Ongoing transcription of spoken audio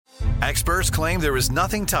Experts claim there is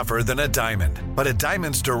nothing tougher than a diamond. But at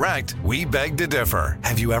Diamonds Direct, we beg to differ.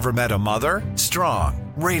 Have you ever met a mother?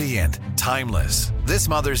 Strong, radiant, timeless. This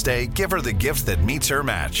Mother's Day, give her the gift that meets her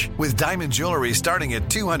match. With diamond jewelry starting at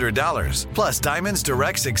 $200. Plus Diamonds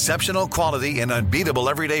Direct's exceptional quality and unbeatable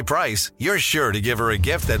everyday price, you're sure to give her a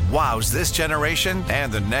gift that wows this generation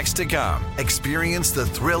and the next to come. Experience the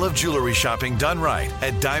thrill of jewelry shopping done right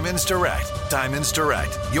at Diamonds Direct. Diamonds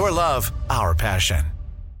Direct. Your love, our passion.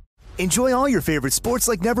 Enjoy all your favorite sports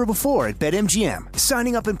like never before at BetMGM.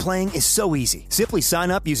 Signing up and playing is so easy. Simply sign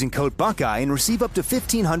up using code Buckeye and receive up to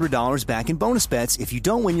 $1,500 back in bonus bets if you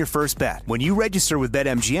don't win your first bet. When you register with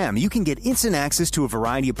BetMGM, you can get instant access to a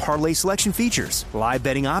variety of parlay selection features, live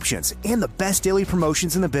betting options, and the best daily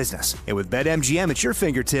promotions in the business. And with BetMGM at your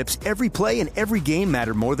fingertips, every play and every game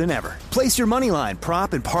matter more than ever. Place your moneyline,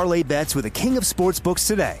 prop, and parlay bets with the king of sportsbooks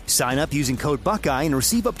today. Sign up using code Buckeye and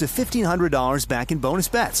receive up to $1,500 back in bonus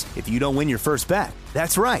bets if you don't win your first bet.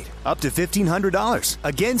 That's right, up to $1,500.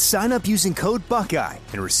 Again, sign up using code Buckeye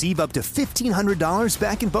and receive up to $1,500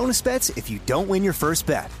 back in bonus bets if you don't win your first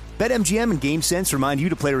bet. BetMGM and GameSense remind you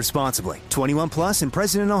to play responsibly. 21 plus and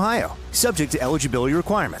present in Ohio. Subject to eligibility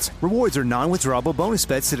requirements. Rewards are non-withdrawable bonus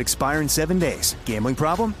bets that expire in 7 days. Gambling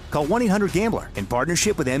problem? Call 1-800-GAMBLER in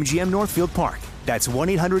partnership with MGM Northfield Park. That's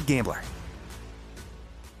 1-800-GAMBLER.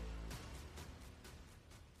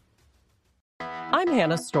 I'm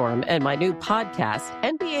Hannah Storm, and my new podcast,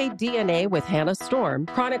 NBA DNA with Hannah Storm,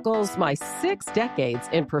 chronicles my 6 decades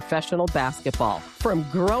in professional basketball. From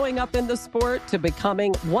growing up in the sport to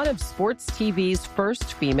becoming one of sports TV's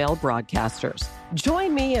first female broadcasters.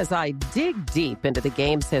 Join me as I dig deep into the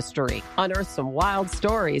game's history, unearth some wild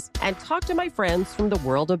stories, and talk to my friends from the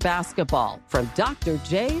world of basketball, from Dr.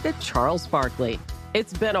 J to Charles Barkley.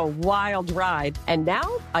 It's been a wild ride, and now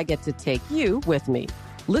I get to take you with me.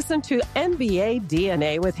 Listen to NBA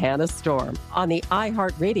DNA with Hannah Storm on the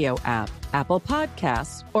iHeartRadio app, Apple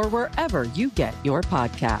Podcasts, or wherever you get your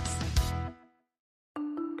podcasts.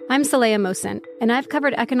 I'm Saleha Mohsin, and I've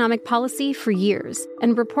covered economic policy for years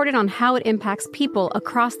and reported on how it impacts people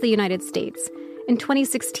across the United States. In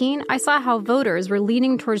 2016, I saw how voters were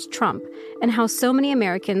leaning towards Trump and how so many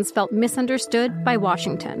Americans felt misunderstood by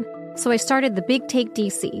Washington. So I started The Big Take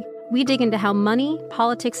DC. We dig into how money,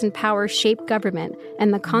 politics, and power shape government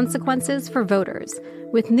and the consequences for voters.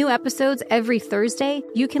 With new episodes every Thursday,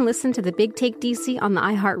 you can listen to The Big Take DC on the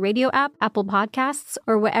iHeartRadio app, Apple Podcasts,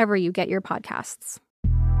 or wherever you get your podcasts.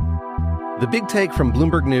 The Big Take from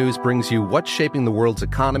Bloomberg News brings you what's shaping the world's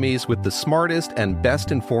economies with the smartest and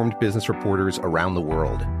best-informed business reporters around the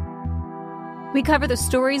world. We cover the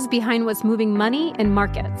stories behind what's moving money and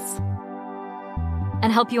markets,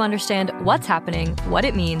 and help you understand what's happening, what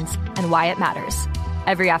it means, and why it matters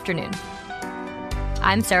every afternoon.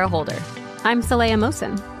 I'm Sarah Holder. I'm Saleha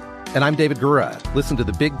Mohsin. And I'm David Gura. Listen to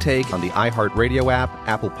The Big Take on the iHeartRadio app,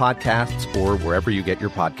 Apple Podcasts, or wherever you get your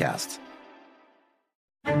podcasts.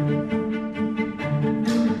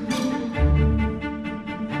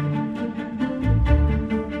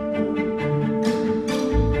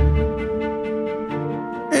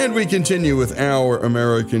 And we continue with Our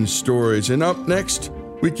American Stories. And up next,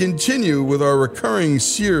 we continue with our recurring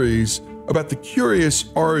series about the curious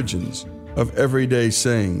origins of everyday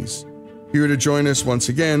sayings. Here to join us once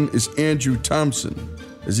again is Andrew Thompson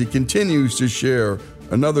as he continues to share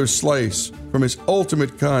another slice from his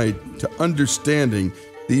ultimate guide to understanding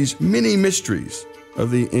these mini mysteries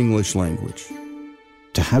of the English language.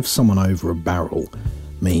 To have someone over a barrel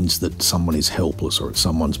means that someone is helpless or at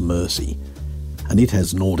someone's mercy. And it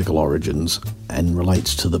has nautical origins and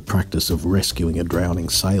relates to the practice of rescuing a drowning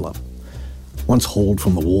sailor. Once hauled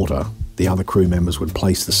from the water, the other crew members would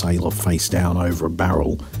place the sailor face down over a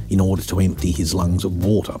barrel in order to empty his lungs of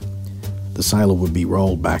water. The sailor would be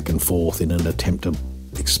rolled back and forth in an attempt to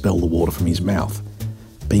expel the water from his mouth.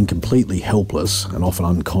 Being completely helpless and often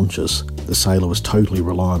unconscious, the sailor was totally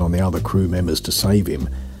reliant on the other crew members to save him,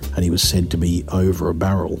 and he was said to be over a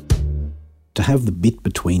barrel. To have the bit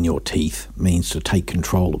between your teeth means to take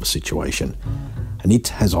control of a situation, and it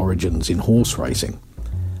has origins in horse racing.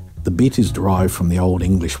 The bit is derived from the Old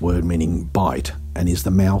English word meaning bite and is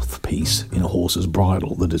the mouthpiece in a horse's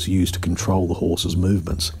bridle that is used to control the horse's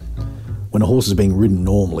movements. When a horse is being ridden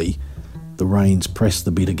normally, the reins press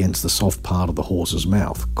the bit against the soft part of the horse's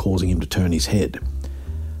mouth, causing him to turn his head.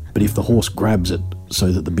 But if the horse grabs it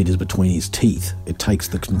so that the bit is between his teeth, it takes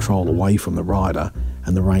the control away from the rider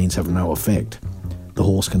and the reins have no effect. The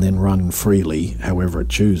horse can then run freely however it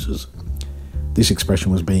chooses. This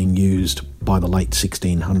expression was being used by the late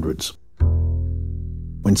 1600s.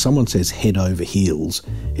 When someone says head over heels,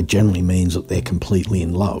 it generally means that they're completely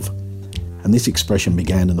in love. And this expression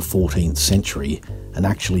began in the 14th century and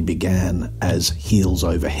actually began as heels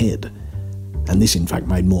over head. And this in fact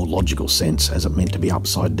made more logical sense, as it meant to be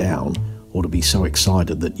upside down or to be so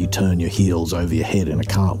excited that you turn your heels over your head in a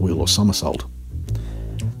cartwheel or somersault.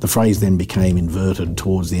 The phrase then became inverted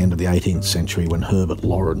towards the end of the 18th century when Herbert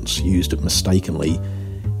Lawrence used it mistakenly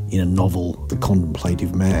in a novel, The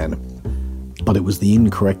Contemplative Man. But it was the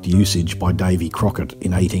incorrect usage by Davy Crockett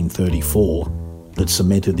in 1834 that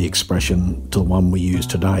cemented the expression to the one we use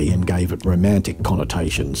today and gave it romantic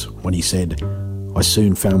connotations when he said, "I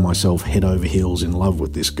soon found myself head over heels in love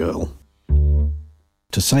with this girl."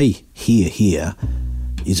 To say "hear, hear"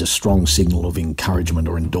 is a strong signal of encouragement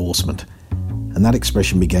or endorsement, and that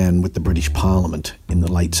expression began with the British Parliament in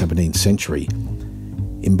the late 17th century.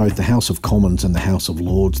 In both the House of Commons and the House of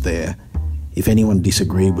Lords there, if anyone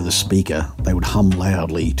disagreed with a speaker, they would hum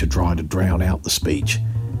loudly to try to drown out the speech.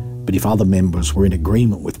 But if other members were in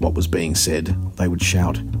agreement with what was being said, they would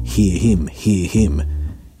shout, hear him,"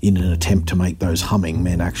 in an attempt to make those humming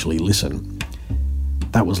men actually listen.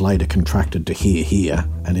 That was later contracted to "hear, hear,"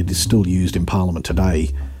 and it is still used in Parliament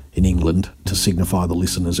today in England to signify the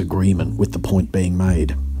listener's agreement with the point being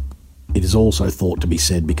made. It is also thought to be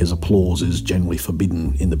said because applause is generally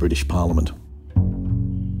forbidden in the British Parliament.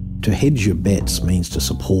 To hedge your bets means to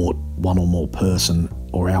support one or more person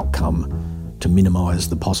or outcome to minimise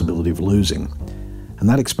the possibility of losing. And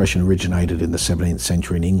that expression originated in the 17th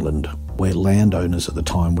century in England, where landowners at the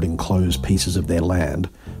time would enclose pieces of their land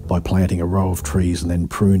by planting a row of trees and then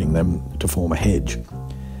pruning them to form a hedge.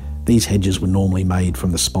 These hedges were normally made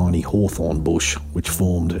from the spiny hawthorn bush, which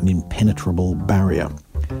formed an impenetrable barrier.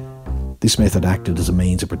 This method acted as a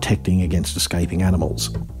means of protecting against escaping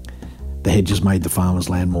animals. The hedges made the farmer's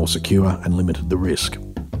land more secure and limited the risk.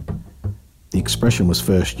 The expression was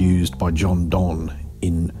first used by John Donne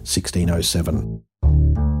in 1607.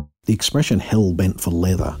 The expression "hell-bent for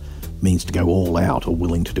leather" means to go all out or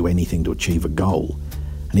willing to do anything to achieve a goal,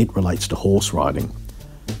 and it relates to horse riding.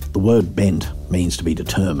 The word "bent" means to be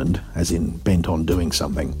determined, as in bent on doing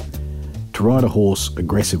something. To ride a horse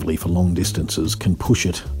aggressively for long distances can push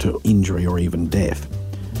it to injury or even death.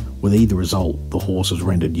 With either result, the horse is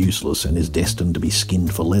rendered useless and is destined to be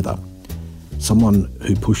skinned for leather. Someone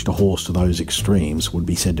who pushed a horse to those extremes would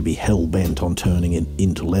be said to be hell-bent on turning it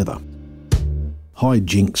into leather. High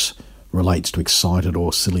jinks relates to excited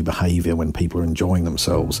or silly behaviour when people are enjoying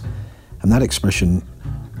themselves, and that expression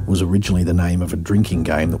was originally the name of a drinking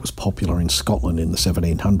game that was popular in Scotland in the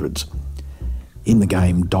 1700s. In the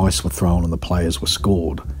game, dice were thrown and the players were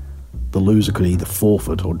scored. The loser could either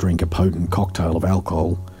forfeit or drink a potent cocktail of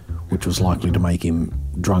alcohol, which was likely to make him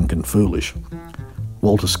drunk and foolish.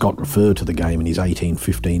 Walter Scott referred to the game in his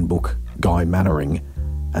 1815 book, Guy Mannering,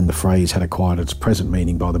 and the phrase had acquired its present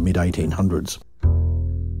meaning by the mid-1800s.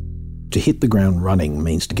 To hit the ground running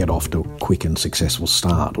means to get off to a quick and successful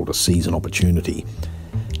start or to seize an opportunity.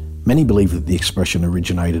 Many believe that the expression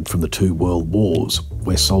originated from the two world wars,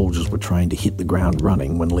 where soldiers were trained to hit the ground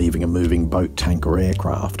running when leaving a moving boat, tank or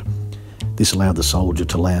aircraft. This allowed the soldier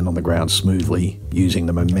to land on the ground smoothly, using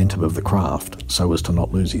the momentum of the craft so as to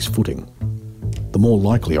not lose his footing. The more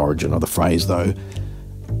likely origin of the phrase, though,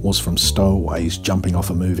 was from stowaways jumping off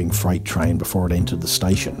a moving freight train before it entered the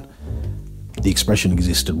station. The expression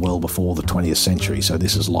existed well before the 20th century, so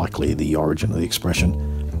this is likely the origin of the expression.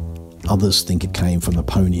 Others think it came from the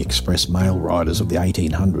Pony Express mail riders of the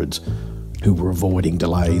 1800s, who were avoiding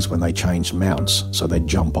delays when they changed mounts, so they'd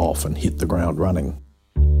jump off and hit the ground running.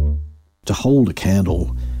 To hold a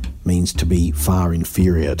candle means to be far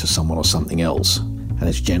inferior to someone or something else, and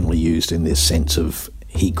it's generally used in this sense of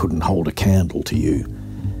he couldn't hold a candle to you.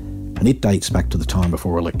 And it dates back to the time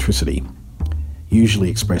before electricity, usually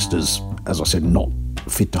expressed as I said, not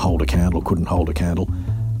fit to hold a candle, couldn't hold a candle.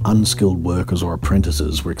 Unskilled workers or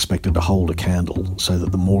apprentices were expected to hold a candle so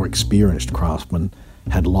that the more experienced craftsmen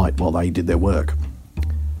had light while they did their work.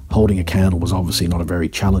 Holding a candle was obviously not a very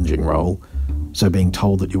challenging role, so being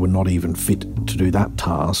told that you were not even fit to do that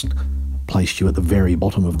task placed you at the very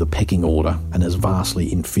bottom of the pecking order and as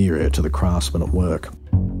vastly inferior to the craftsmen at work.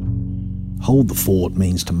 Hold the fort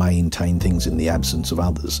means to maintain things in the absence of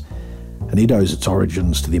others, and it owes its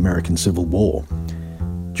origins to the American Civil War.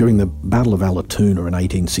 During the Battle of Allatoona in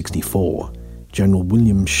 1864, General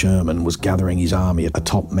William Sherman was gathering his army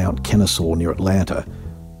atop Mount Kennesaw near Atlanta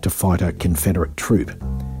to fight a Confederate troop.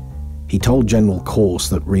 He told General Corse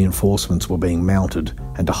that reinforcements were being mounted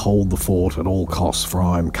and to hold the fort at all costs, for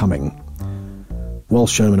I am coming. While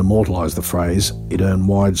Sherman immortalised the phrase, it earned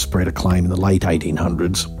widespread acclaim in the late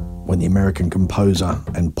 1800s when the American composer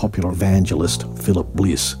and popular evangelist Philip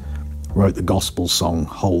Bliss wrote the gospel song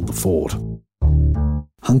Hold the Fort.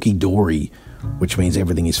 Hunky-dory, which means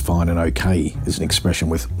everything is fine and okay, is an expression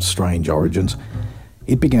with strange origins.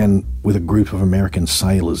 It began with a group of American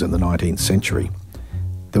sailors in the 19th century.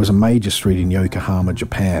 There was a major street in Yokohama,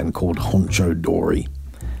 Japan called Honcho-dory,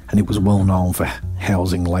 and it was well known for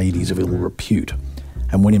housing ladies of ill repute.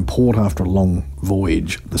 And when in port after a long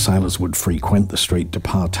voyage, the sailors would frequent the street to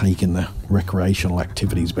partake in the recreational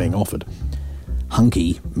activities being offered.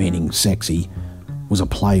 Hunky, meaning sexy, was a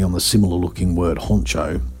play on the similar-looking word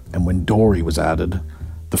honcho, and when dory was added,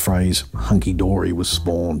 the phrase hunky-dory was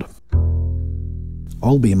spawned.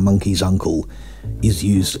 I'll be a monkey's uncle is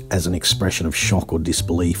used as an expression of shock or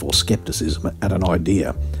disbelief or scepticism at an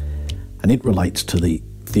idea, and it relates to the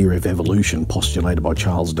theory of evolution postulated by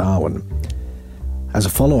Charles Darwin. As a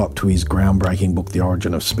follow-up to his groundbreaking book The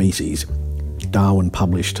Origin of Species, Darwin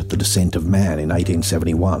published The Descent of Man in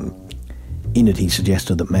 1871. In it he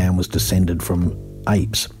suggested that man was descended from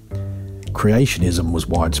apes. Creationism was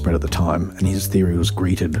widespread at the time, and his theory was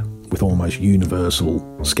greeted with almost universal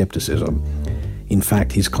scepticism. In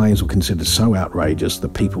fact, his claims were considered so outrageous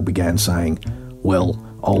that people began saying, "Well,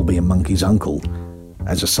 I'll be a monkey's uncle,"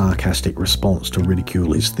 as a sarcastic response to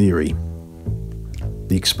ridicule his theory.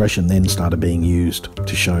 The expression then started being used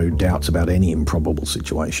to show doubts about any improbable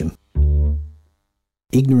situation.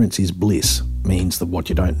 Ignorance is bliss means that what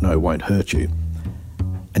you don't know won't hurt you,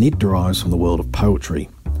 and it derives from the world of poetry.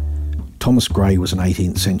 Thomas Gray was an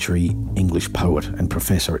 18th century English poet and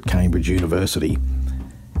professor at Cambridge University.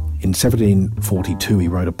 In 1742 he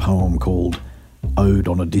wrote a poem called Ode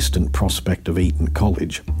on a Distant Prospect of Eton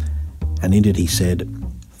College, and in it he said,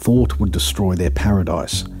 "Thought would destroy their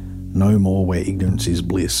paradise, no more where ignorance is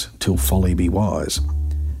bliss, till folly be wise."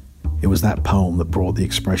 It was that poem that brought the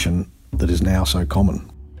expression that is now so common.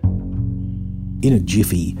 In a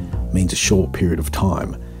jiffy means a short period of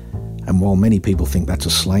time, and while many people think that's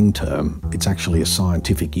a slang term, it's actually a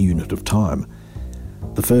scientific unit of time.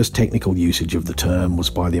 The first technical usage of the term was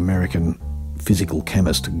by the American physical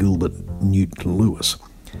chemist Gilbert Newton Lewis,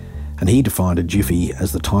 and he defined a jiffy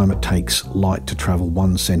as the time it takes light to travel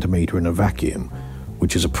 1 centimetre in a vacuum,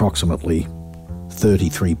 which is approximately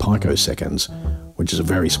 33 picoseconds, which is a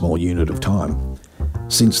very small unit of time.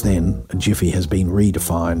 Since then, a jiffy has been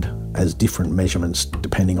redefined as different measurements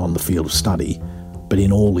depending on the field of study, but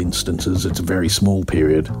in all instances it's a very small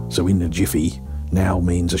period, so in a jiffy now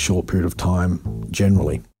means a short period of time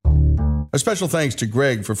generally. A special thanks to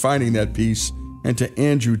Greg for finding that piece, and to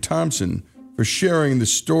Andrew Thompson for sharing the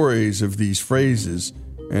stories of these phrases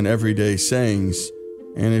and everyday sayings.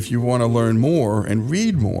 And if you want to learn more and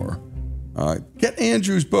read more, get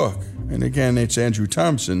Andrew's book. And again, it's Andrew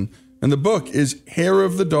Thompson. And the book is Hair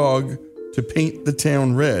of the Dog to Paint the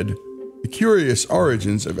Town Red, The Curious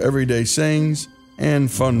Origins of Everyday Sayings and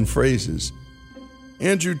Fun Phrases.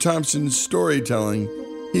 Andrew Thompson's storytelling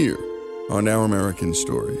here on Our American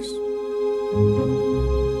Stories.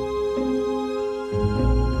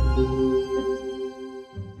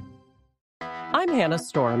 I'm Hannah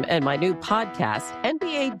Storm, and my new podcast,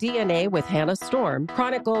 NBA DNA with Hannah Storm,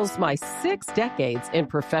 chronicles my 6 decades in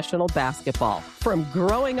professional basketball. From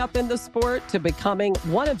growing up in the sport to becoming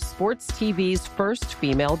one of sports TV's first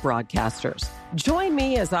female broadcasters. Join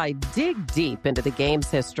me as I dig deep into the game's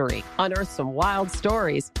history, unearth some wild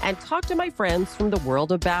stories, and talk to my friends from the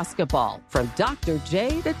world of basketball, from Dr.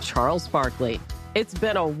 J to Charles Barkley. It's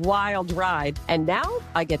been a wild ride, and now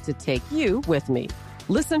I get to take you with me.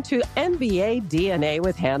 Listen to NBA DNA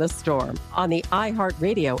with Hannah Storm on the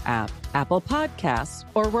iHeartRadio app, Apple Podcasts,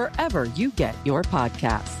 or wherever you get your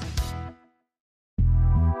podcasts.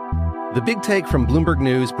 The Big Take from Bloomberg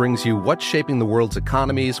News brings you what's shaping the world's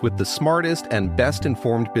economies with the smartest and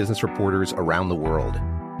best-informed business reporters around the world.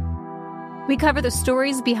 We cover the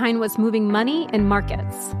stories behind what's moving money and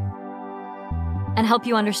markets, and help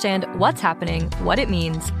you understand what's happening, what it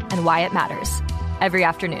means, and why it matters every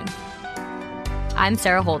afternoon. I'm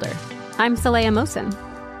Sarah Holder. I'm Saleha Mohsin.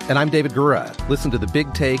 And I'm David Gura. Listen to The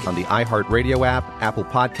Big Take on the iHeartRadio app, Apple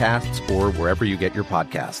Podcasts, or wherever you get your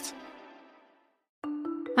podcasts.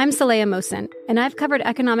 I'm Saleha Mohsin, and I've covered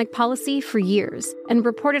economic policy for years and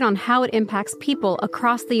reported on how it impacts people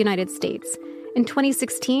across the United States. In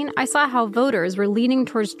 2016, I saw how voters were leaning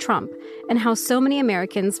towards Trump and how so many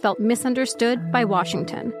Americans felt misunderstood by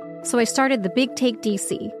Washington. So I started The Big Take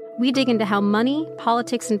DC. We dig into how money,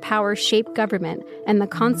 politics, and power shape government and the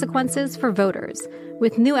consequences for voters.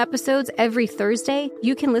 With new episodes every Thursday,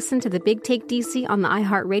 you can listen to The Big Take DC on the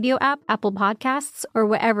iHeartRadio app, Apple Podcasts, or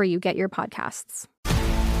wherever you get your podcasts.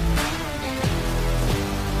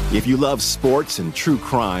 If you love sports and true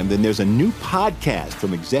crime, then there's a new podcast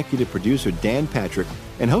from executive producer Dan Patrick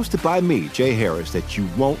and hosted by me, Jay Harris, that you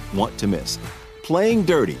won't want to miss. Playing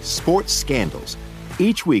Dirty: Sports Scandals.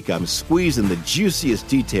 Each week, I'm squeezing the juiciest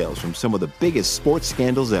details from some of the biggest sports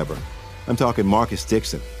scandals ever. I'm talking Marcus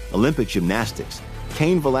Dixon, Olympic gymnastics,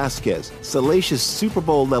 Cain Velasquez, salacious Super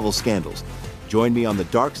Bowl-level scandals. Join me on the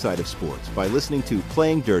dark side of sports by listening to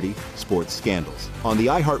Playing Dirty: Sports Scandals on the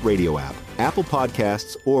iHeartRadio app, Apple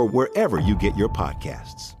Podcasts, or wherever you get your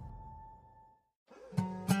podcasts.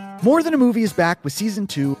 More Than a Movie is back with Season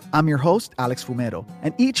 2. I'm your host, Alex Fumero,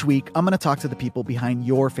 and each week I'm going to talk to the people behind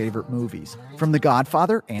your favorite movies. From The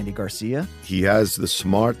Godfather, Andy Garcia. He has the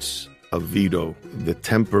smarts of Vito, the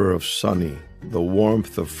temper of Sonny, the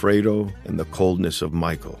warmth of Fredo, and the coldness of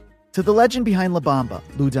Michael. To the legend behind La Bamba,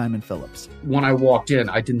 Lou Diamond Phillips. When I walked in,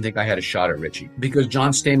 I didn't think I had a shot at Richie because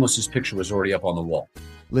John Stamos' picture was already up on the wall.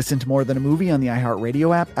 Listen to More Than a Movie on the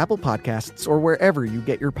iHeartRadio app, Apple Podcasts, or wherever you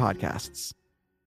get your podcasts.